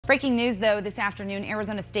Breaking news, though, this afternoon,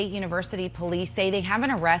 Arizona State University police say they have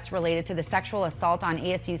an arrest related to the sexual assault on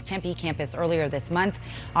ASU's Tempe campus earlier this month.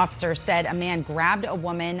 Officers said a man grabbed a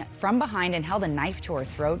woman from behind and held a knife to her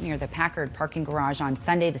throat near the Packard parking garage on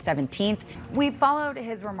Sunday the 17th. We've followed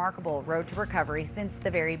his remarkable road to recovery since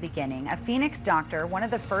the very beginning. A Phoenix doctor, one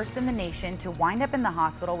of the first in the nation to wind up in the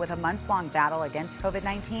hospital with a months-long battle against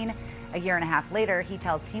COVID-19. A year and a half later, he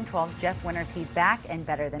tells Team 12's Jess Winters he's back and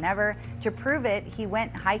better than ever. To prove it, he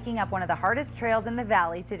went hiking up one of the hardest trails in the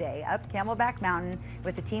valley today, up Camelback Mountain,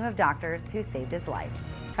 with a team of doctors who saved his life.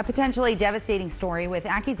 A potentially devastating story with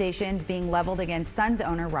accusations being leveled against Suns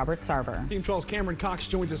owner Robert Sarver. Team 12's Cameron Cox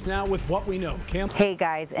joins us now with what we know. Cam? Hey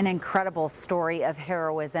guys, an incredible story of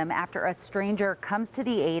heroism after a stranger comes to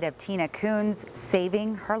the aid of Tina Coons,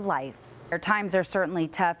 saving her life. Their times are certainly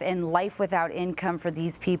tough, and life without income for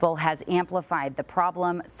these people has amplified the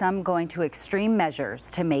problem, some going to extreme measures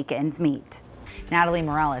to make ends meet. Natalie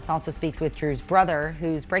Morales also speaks with Drew's brother,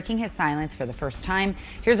 who's breaking his silence for the first time.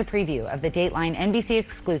 Here's a preview of the Dateline NBC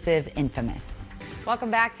exclusive Infamous. Welcome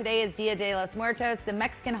back. Today is Dia de los Muertos, the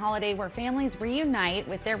Mexican holiday where families reunite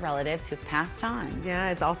with their relatives who've passed on.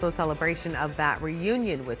 Yeah, it's also a celebration of that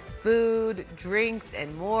reunion with food, drinks,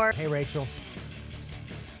 and more. Hey, Rachel.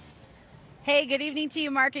 Hey, good evening to you,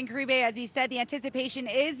 Mark and Caribe. As you said, the anticipation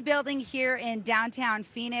is building here in downtown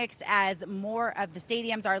Phoenix as more of the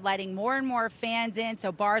stadiums are letting more and more fans in.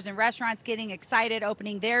 So bars and restaurants getting excited,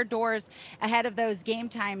 opening their doors ahead of those game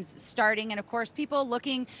times starting. And of course, people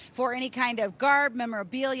looking for any kind of garb,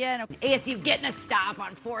 memorabilia. And ASU getting a stop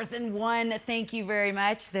on 4th and 1. Thank you very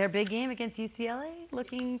much. Their big game against UCLA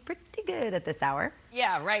looking pretty good at this hour.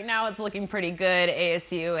 Yeah, right now it's looking pretty good.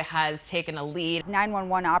 ASU has taken a lead.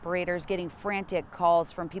 911 operators getting frantic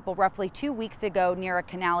calls from people roughly 2 weeks ago near a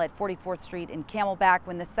canal at 44th Street in Camelback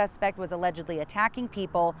when the suspect was allegedly attacking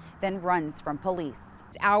people, then runs from police.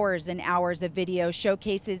 Hours and hours of video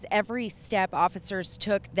showcases every step officers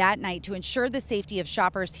took that night to ensure the safety of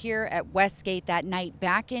shoppers here at Westgate that night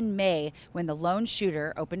back in May when the lone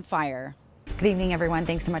shooter opened fire. Good evening, everyone.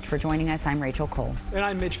 Thanks so much for joining us. I'm Rachel Cole. And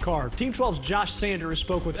I'm Mitch Carr. Team 12's Josh Sanders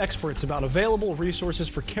spoke with experts about available resources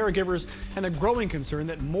for caregivers and the growing concern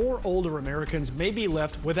that more older Americans may be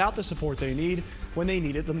left without the support they need when they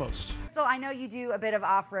need it the most. So I know you do a bit of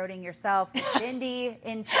off-roading yourself. Indy,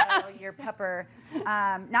 into your pupper,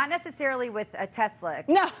 not necessarily with a Tesla.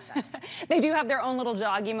 No, they do have their own little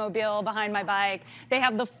joggy mobile behind my bike. They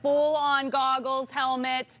have the full-on goggles,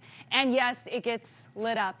 helmets, and yes, it gets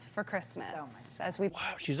lit up for Christmas.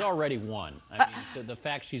 Wow, she's already won. I mean, the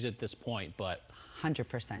fact she's at this point, but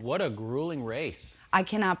 100%. what a grueling race. I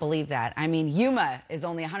cannot believe that. I mean, Yuma is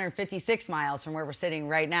only 156 miles from where we're sitting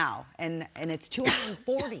right now, and it's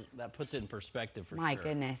 240. That puts it in perspective for My sure.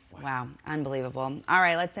 goodness. Wow. Unbelievable. All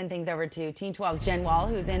right, let's send things over to Team 12's Jen Wall,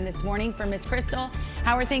 who's in this morning for Miss Crystal.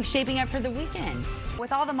 How are things shaping up for the weekend?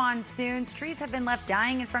 With all the monsoons, trees have been left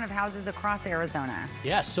dying in front of houses across Arizona.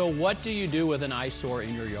 Yeah, so what do you do with an eyesore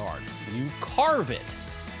in your yard? You carve it.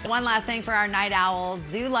 One last thing for our night owls.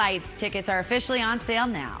 Zoo Lights tickets are officially on sale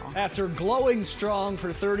now. After glowing strong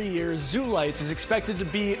for 30 years, Zoo Lights is expected to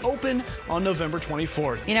be open on November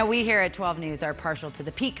 24th. You know, we here at 12 News are partial to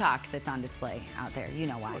the peacock that's on display out there. You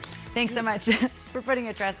know why. Thanks so much for putting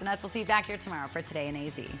your trust in us. We'll see you back here tomorrow for Today in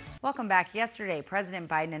AZ. Welcome back. Yesterday, President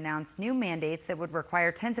Biden announced new mandates that would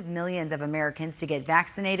require tens of millions of Americans to get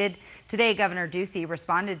vaccinated. Today, Governor Ducey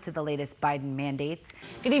responded to the latest Biden mandates.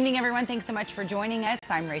 Good evening, everyone. Thanks so much for joining us.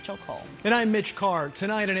 I'm Rachel Cole. And I'm Mitch Carr.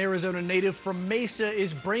 Tonight, an Arizona native from Mesa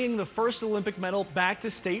is bringing the first Olympic medal back to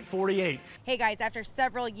State 48. Hey guys, after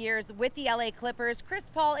several years with the LA Clippers, Chris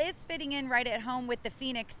Paul is fitting in right at home with the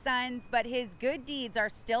Phoenix Suns, but his good deeds are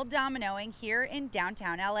still dominoing here in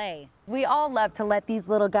downtown LA. We all love to let these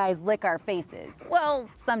little guys lick our faces. Well,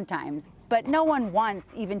 sometimes. But no one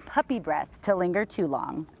wants even puppy breath to linger too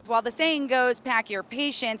long. While the saying goes, pack your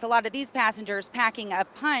patience, a lot of these passengers packing a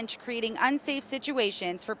punch, creating unsafe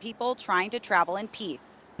situations for people trying to travel in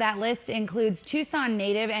peace. That list includes Tucson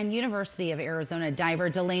native and University of Arizona diver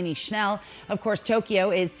Delaney Schnell. Of course, Tokyo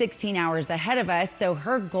is 16 hours ahead of us, so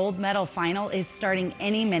her gold medal final is starting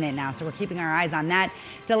any minute now, so we're keeping our eyes on that.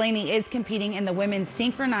 Delaney is competing in the women's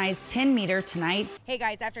synchronized 10-meter tonight. Hey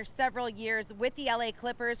guys, after several years with the LA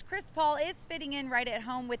Clippers, Chris Paul is fitting in right at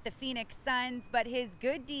home with the Phoenix Suns, but his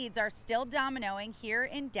good deeds are still dominoing here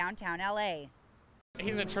in downtown LA.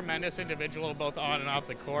 He's a tremendous individual both on and off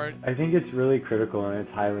the court. I think it's really critical and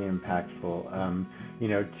it's highly impactful.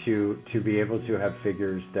 to be able to have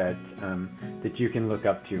figures that that you can look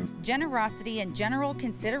up to. Generosity and general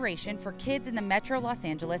consideration for kids in the Metro Los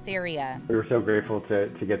Angeles area. We were so grateful to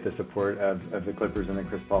get the support of the Clippers and the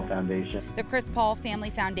Chris Paul Foundation. The Chris Paul Family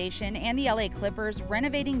Foundation and the LA Clippers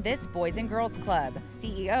renovating this Boys and Girls Club.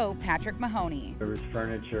 CEO Patrick Mahoney. There was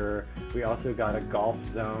furniture. We also got a golf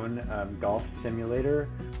zone, golf simulator,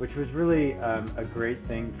 which was really a great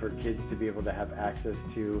thing for kids to be able to have access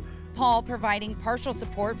to. Paul providing partial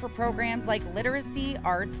support for programs like literacy,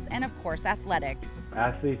 arts, and of course athletics.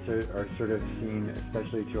 Athletes are sort of seen,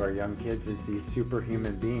 especially to our young kids, as these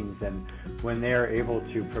superhuman beings, and when they are able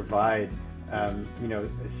to provide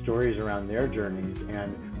stories around their journeys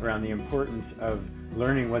and around the importance of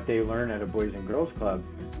learning what they learn at a Boys and Girls Club,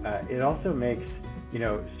 it also makes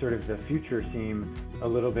sort of the future seem a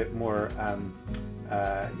little bit more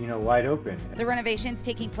wide open. The renovations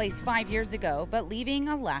taking place 5 years ago, but leaving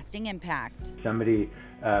a lasting impact. Somebody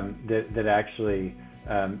that actually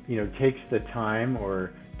takes the time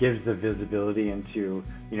or gives the visibility into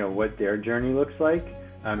what their journey looks like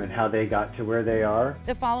and how they got to where they are.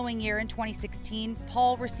 The following year in 2016,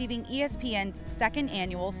 Paul receiving ESPN's second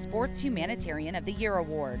annual Sports Humanitarian of the Year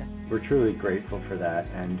award. We're truly grateful for that,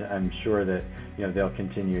 and I'm sure that they'll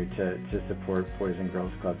continue to support Boys and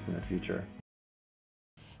Girls Clubs in the future.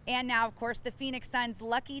 And now, of course, the Phoenix Suns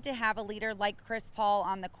lucky to have a leader like Chris Paul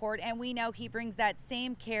on the court, and we know he brings that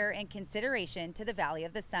same care and consideration to the Valley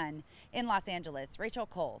of the Sun. In Los Angeles, Rachel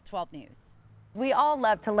Cole, 12 News. We all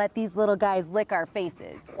love to let these little guys lick our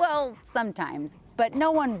faces. Well, sometimes, but no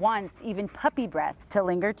one wants even puppy breath to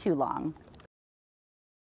linger too long.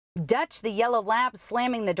 Dutch the yellow lab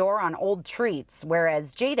slamming the door on old treats,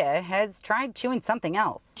 whereas Jada has tried chewing something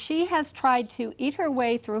else. She has tried to eat her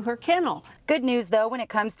way through her kennel. Good news, though, when it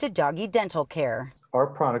comes to doggy dental care. Our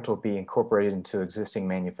product will be incorporated into existing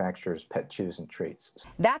manufacturers' pet chews and treats.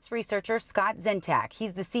 That's researcher Scott Zentak.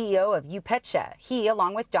 He's the CEO of UPetcha. He,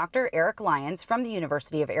 along with Dr. Eric Lyons from the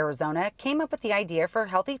University of Arizona, came up with the idea for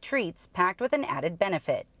healthy treats packed with an added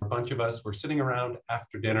benefit. A bunch of us were sitting around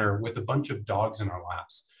after dinner with a bunch of dogs in our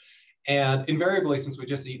laps. And invariably, since we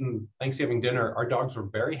just eaten Thanksgiving dinner, our dogs were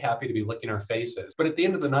very happy to be licking our faces. But at the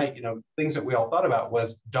end of the night, things that we all thought about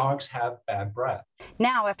was dogs have bad breath.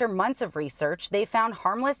 Now, after months of research, they found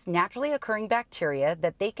harmless, naturally occurring bacteria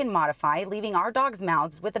that they can modify, leaving our dogs'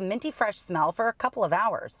 mouths with a minty fresh smell for a couple of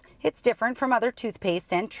hours. It's different from other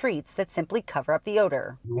toothpastes and treats that simply cover up the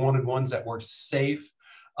odor. We wanted ones that were safe.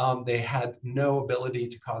 They had no ability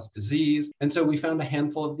to cause disease. And so we found a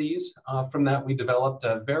handful of these. From that, we developed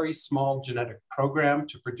a very small genetic program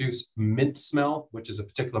to produce mint smell, which is a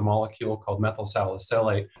particular molecule called methyl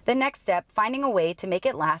salicylate. The next step, finding a way to make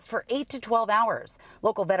it last for 8 to 12 hours.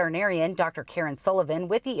 Local veterinarian Dr. Karen Sullivan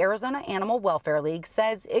with the Arizona Animal Welfare League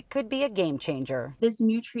says it could be a game changer. This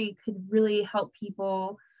new treat could really help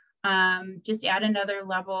people just add another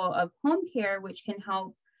level of home care, which can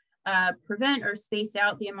help prevent or space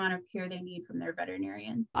out the amount of care they need from their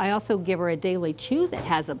veterinarian. I also give her a daily chew that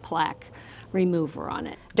has a plaque remover on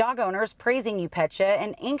it. Dog owners praising UPetcha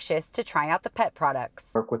and anxious to try out the pet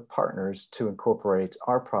products. Work with partners to incorporate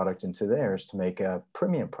our product into theirs to make a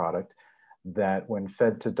premium product that, when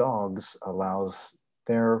fed to dogs, allows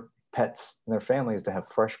their pets and their families to have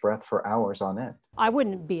fresh breath for hours on end. I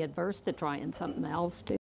wouldn't be adverse to trying something else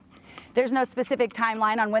too. There's no specific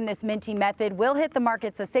timeline on when this minty method will hit the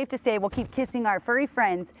market, so safe to say we'll keep kissing our furry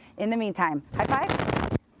friends in the meantime. High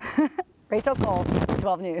five. Rachel Cole,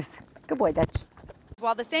 12 News. Good boy, Dutch.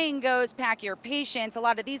 While the saying goes, pack your patience, a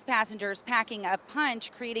lot of these passengers packing a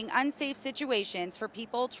punch, creating unsafe situations for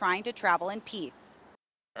people trying to travel in peace.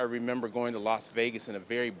 I remember going to Las Vegas in a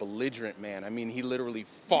very belligerent man. I mean, he literally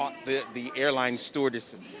fought the airline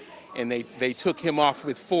stewardess, and they took him off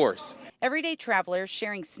with force. Everyday travelers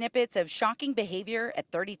sharing snippets of shocking behavior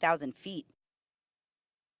at 30,000 feet.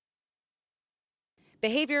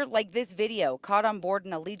 Behavior like this video caught on board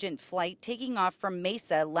an Allegiant flight taking off from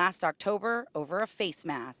Mesa last October over a face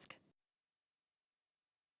mask.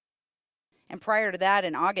 And prior to that,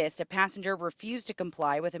 in August, a passenger refused to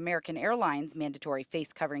comply with American Airlines' mandatory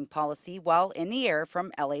face covering policy while in the air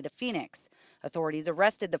from LA to Phoenix. Authorities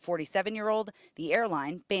arrested the 47-year-old. The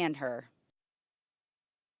airline banned her.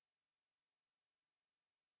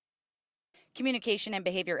 Communication and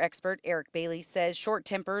behavior expert Eric Bailey says short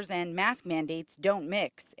tempers and mask mandates don't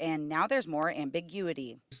mix, and now there's more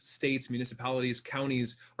ambiguity. States, municipalities,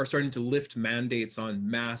 counties are starting to lift mandates on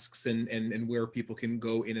masks and where people can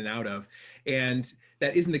go in and out of, and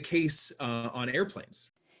that isn't the case on airplanes.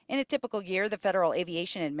 In a typical year, the Federal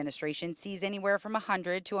Aviation Administration sees anywhere from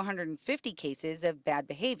 100 to 150 cases of bad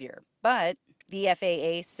behavior, but The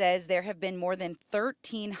FAA says there have been more than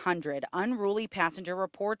 1,300 unruly passenger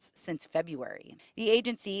reports since February. The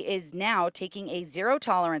agency is now taking a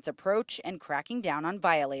zero-tolerance approach and cracking down on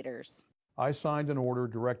violators. I signed an order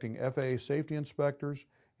directing FAA safety inspectors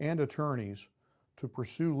and attorneys to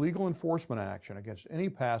pursue legal enforcement action against any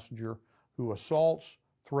passenger who assaults,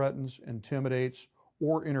 threatens, intimidates,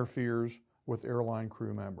 or interferes with airline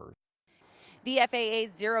crew members. The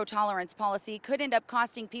FAA's zero-tolerance policy could end up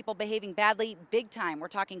costing people behaving badly big time. We're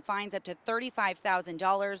talking fines up to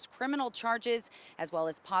 $35,000, criminal charges, as well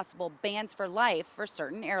as possible bans for life for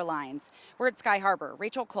certain airlines. We're at Sky Harbor.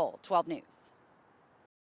 Rachel Cole, 12 News.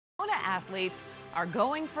 Florida athletes are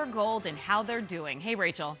going for gold in how they're doing. Hey,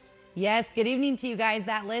 Rachel. Yes, good evening to you guys.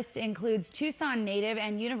 That list includes Tucson native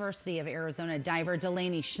and University of Arizona diver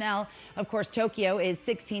Delaney Schnell. Of course, Tokyo is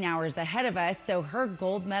 16 hours ahead of us, so her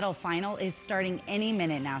gold medal final is starting any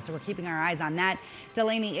minute now, so we're keeping our eyes on that.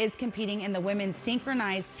 Delaney is competing in the women's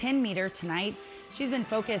synchronized 10-meter tonight. She's been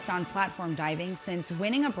focused on platform diving since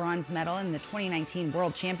winning a bronze medal in the 2019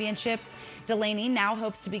 World Championships. Delaney now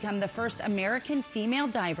hopes to become the first American female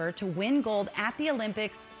diver to win gold at the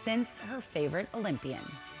Olympics since her favorite Olympian.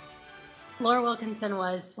 Laura Wilkinson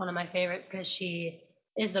was one of my favorites because she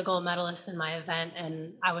is the gold medalist in my event,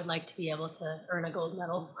 and I would like to be able to earn a gold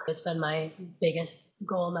medal. It's been my biggest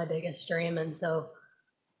goal, my biggest dream, and so,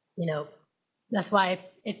 you know, that's why I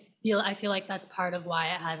feel like that's part of why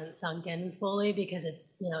it hasn't sunk in fully, because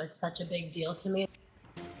it's such a big deal to me.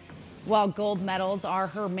 While gold medals are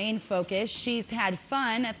her main focus, she's had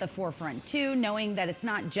fun at the forefront too, knowing that it's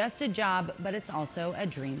not just a job, but it's also a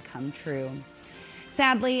dream come true.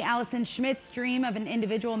 Sadly, Allison Schmidt's dream of an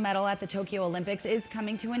individual medal at the Tokyo Olympics is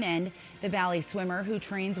coming to an end. The Valley swimmer, who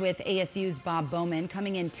trains with ASU's Bob Bowman,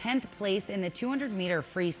 coming in 10th place in the 200-meter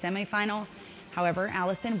free semifinal. However,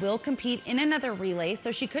 Allison will compete in another relay,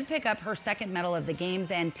 so she could pick up her second medal of the Games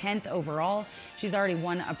and 10th overall. She's already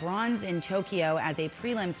won a bronze in Tokyo as a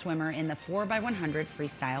prelim swimmer in the 4x100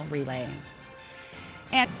 freestyle relay.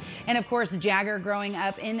 And of course, Jagger growing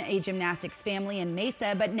up in a gymnastics family in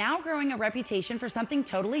Mesa, but now growing a reputation for something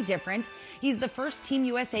totally different. He's the first Team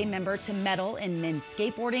USA member to medal in men's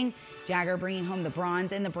skateboarding. Jagger bringing home the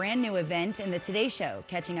bronze in the brand new event in the Today Show,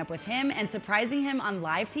 catching up with him and surprising him on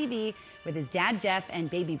live TV with his dad, Jeff, and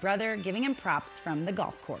baby brother giving him props from the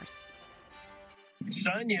golf course.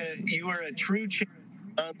 Sonia, you were a true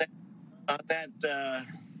champion on that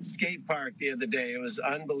skate park the other day. It was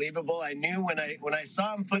unbelievable. I knew when I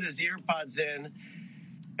saw him put his ear pods in,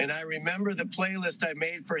 and I remember the playlist I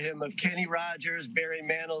made for him of Kenny Rogers, Barry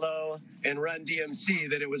Manilow, and Run DMC,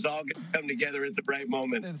 that it was all going to come together at the right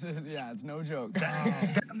moment. It's no joke.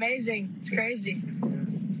 Amazing. It's crazy.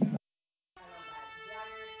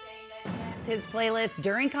 His playlist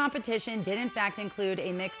during competition did in fact include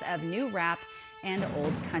a mix of new rap and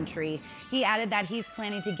old country. He added that he's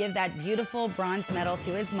planning to give that beautiful bronze medal to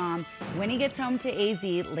his mom when he gets home to AZ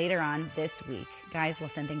later on this week. Guys, we'll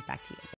send things back to you.